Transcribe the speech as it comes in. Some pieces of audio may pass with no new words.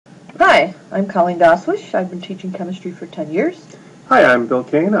Hi, I'm Colleen Doswish. I've been teaching chemistry for 10 years. Hi, I'm Bill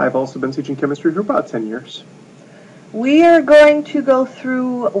Kane. I've also been teaching chemistry for about 10 years. We are going to go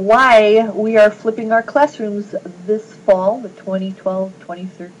through why we are flipping our classrooms this fall, the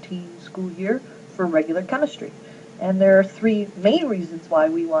 2012-2013 school year, for regular chemistry. And there are three main reasons why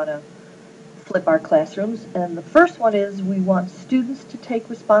we want to flip our classrooms. And the first one is we want students to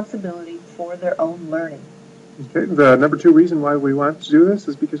take responsibility for their own learning. Okay, the number two reason why we want to do this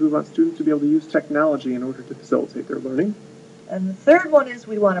is because we want students to be able to use technology in order to facilitate their learning. And the third one is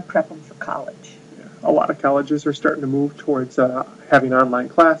we want to prep them for college. A lot of colleges are starting to move towards having online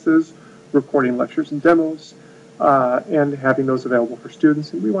classes, recording lectures and demos, and having those available for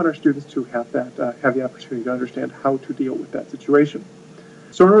students. And we want our students to have the opportunity to understand how to deal with that situation.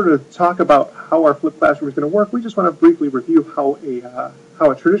 So in order to talk about how our flipped classroom is going to work, we just want to briefly review how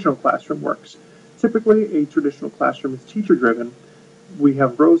a traditional classroom works. Typically, a traditional classroom is teacher-driven. We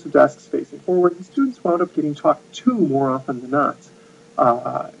have rows of desks facing forward, and students wound up getting talked to more often than not,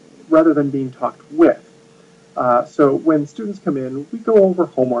 rather than being talked with. So when students come in, we go over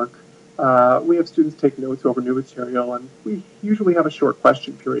homework. We have students take notes over new material, and we usually have a short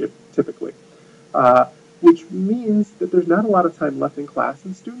question period, typically, which means that there's not a lot of time left in class,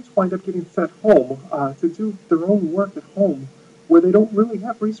 and students wind up getting sent home to do their own work at home, where they don't really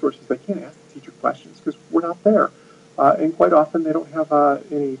have resources. They can't ask the teacher questions because we're not there. And quite often they don't have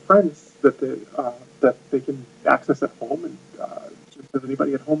any friends that they can access at home. And does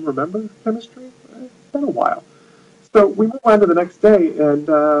anybody at home remember chemistry? It's been a while. So we move on to the next day, and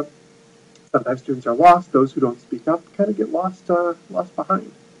sometimes students are lost. Those who don't speak up kind of get lost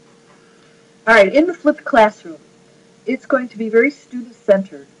behind. All right, in the flipped classroom, it's going to be very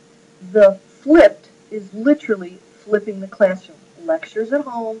student-centered. The flipped is literally flipping the classroom. Lectures at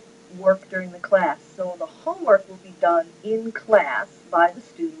home, work during the class. So the homework will be done in class by the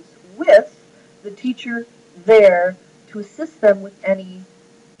students with the teacher there to assist them with any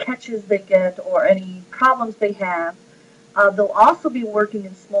catches they get or any problems they have. They'll also be working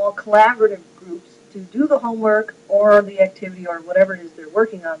in small collaborative groups to do the homework or the activity or whatever it is they're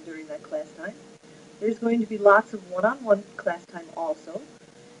working on during that class time. There's going to be lots of one-on-one class time also.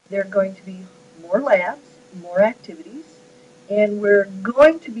 There are going to be more labs, more activities, and we're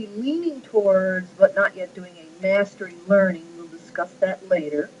going to be leaning towards, but not yet doing a mastery learning. We'll discuss that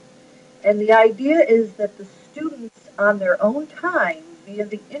later. And the idea is that the students on their own time via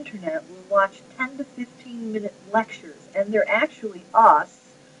the internet will watch 10 to 15-minute lectures, and they're actually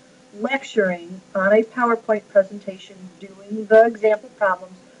us lecturing on a PowerPoint presentation, doing the example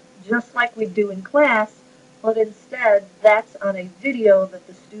problems just like we do in class, but instead that's on a video that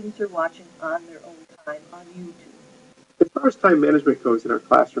the students are watching on their own time on YouTube. As far as time management goes in our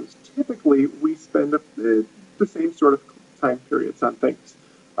classrooms, typically we spend the same sort of time periods on things.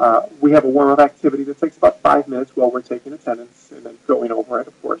 We have a warm-up activity that takes about 5 minutes while we're taking attendance and then going over it,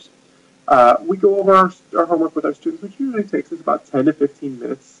 of course. We go over our homework with our students, which usually takes us about 10 to 15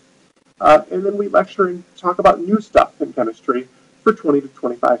 minutes. And then we lecture and talk about new stuff in chemistry for 20 to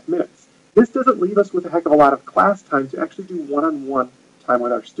 25 minutes. This doesn't leave us with a heck of a lot of class time to actually do one-on-one time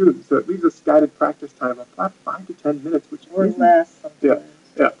with our students. So it leaves us guided practice time of about 5 to 10 minutes, which or less sometimes.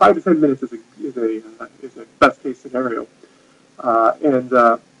 Yeah, 5 to 10 minutes is a best case scenario, and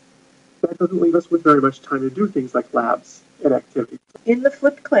that doesn't leave us with very much time to do things like labs and activities. In the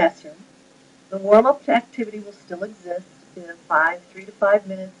flipped classroom, the warm-up activity will still exist in 3 to 5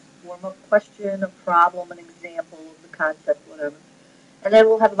 minutes. Warm-up question, a problem, an example of the concept, whatever. And then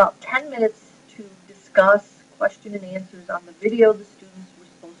we'll have about 10 minutes to discuss question and answers on the video the students were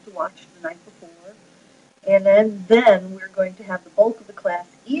supposed to watch the night before. And then we're going to have the bulk of the class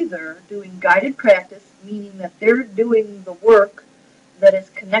either doing guided practice, meaning that they're doing the work that is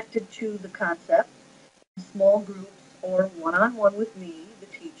connected to the concept in small groups or one-on-one with me, the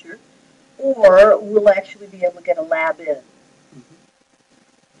teacher, or we'll actually be able to get a lab in.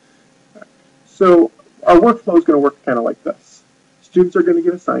 So our workflow is going to work kind of like this. Students are going to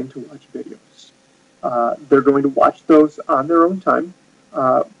get assigned to watch videos. They're going to watch those on their own time,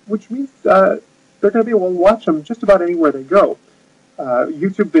 which means they're going to be able to watch them just about anywhere they go.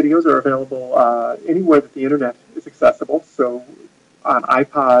 YouTube videos are available anywhere that the internet is accessible, so on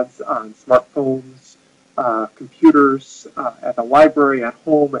iPods, on smartphones, computers, at the library, at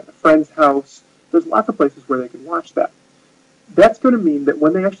home, at a friend's house. There's lots of places where they can watch that. That's going to mean that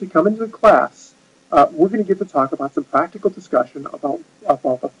when they actually come into the class, we're going to get to talk about some practical discussion about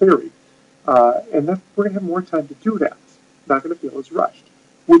the theory. And then we're going to have more time to do that. Not going to feel as rushed,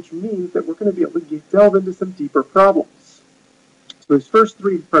 which means that we're going to be able to delve into some deeper problems. So these first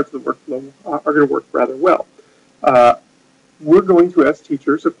three parts of the workflow are going to work rather well. We're going to, as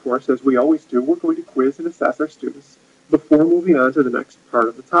teachers, of course, as we always do, we're going to quiz and assess our students before moving on to the next part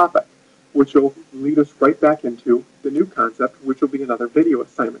of the topic, which will lead us right back into the new concept, which will be another video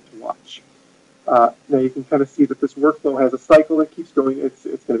assignment to watch. Now you can kind of see that this workflow has a cycle that keeps going. It's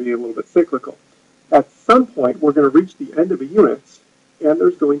going to be a little bit cyclical. At some point, we're going to reach the end of a unit, and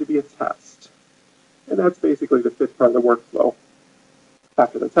there's going to be a test. And that's basically the fifth part of the workflow.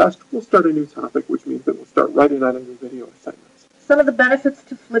 After the test, we'll start a new topic, which means that we'll start writing on a new video assignment. Some of the benefits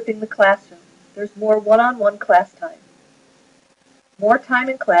to flipping the classroom. There's more one-on-one class time. More time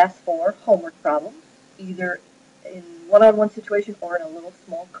in class for homework problems, either in one-on-one situation or in a little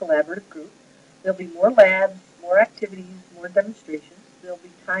small collaborative group. There'll be more labs, more activities, more demonstrations. There'll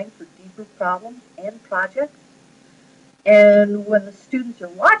be time for deeper problems and projects. And when the students are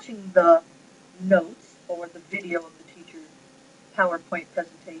watching the notes or the video of the teacher's PowerPoint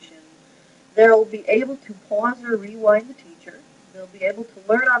presentation, they'll be able to pause or rewind the teacher. They'll be able to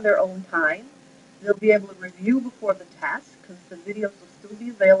learn on their own time. They'll be able to review before the test, because the videos will still be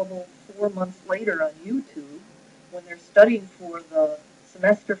available 4 months later on YouTube when they're studying for the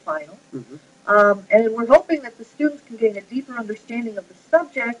semester final. And we're hoping that the students can gain a deeper understanding of the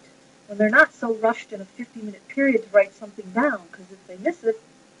subject when they're not so rushed in a 50-minute period to write something down, because if they miss it,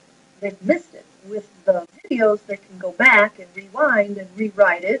 they've missed it. With the videos, they can go back and rewind and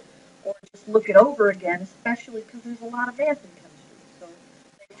rewrite it, or just look it over again, especially because there's a lot of math in chemistry. So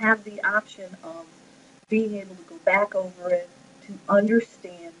they have the option of being able to go back over it to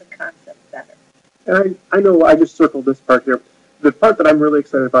understand the concept better. And I know I just circled this part here. The part that I'm really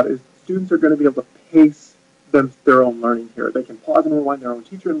excited about is students are going to be able to pace their own learning here. They can pause and rewind their own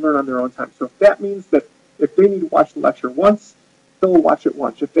teacher and learn on their own time. So if that means that if they need to watch the lecture once, they'll watch it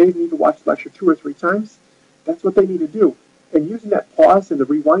once. If they need to watch the lecture 2 or 3 times, that's what they need to do. And using that pause and the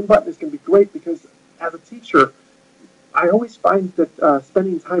rewind button is going to be great, because as a teacher, I always find that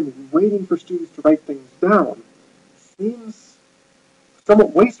spending time waiting for students to write things down seems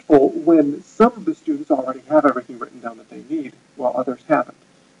somewhat wasteful when some of the students already have everything written down that they need, while others haven't.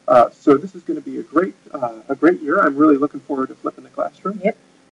 So this is going to be a great year. I'm really looking forward to flipping the classroom. Yep.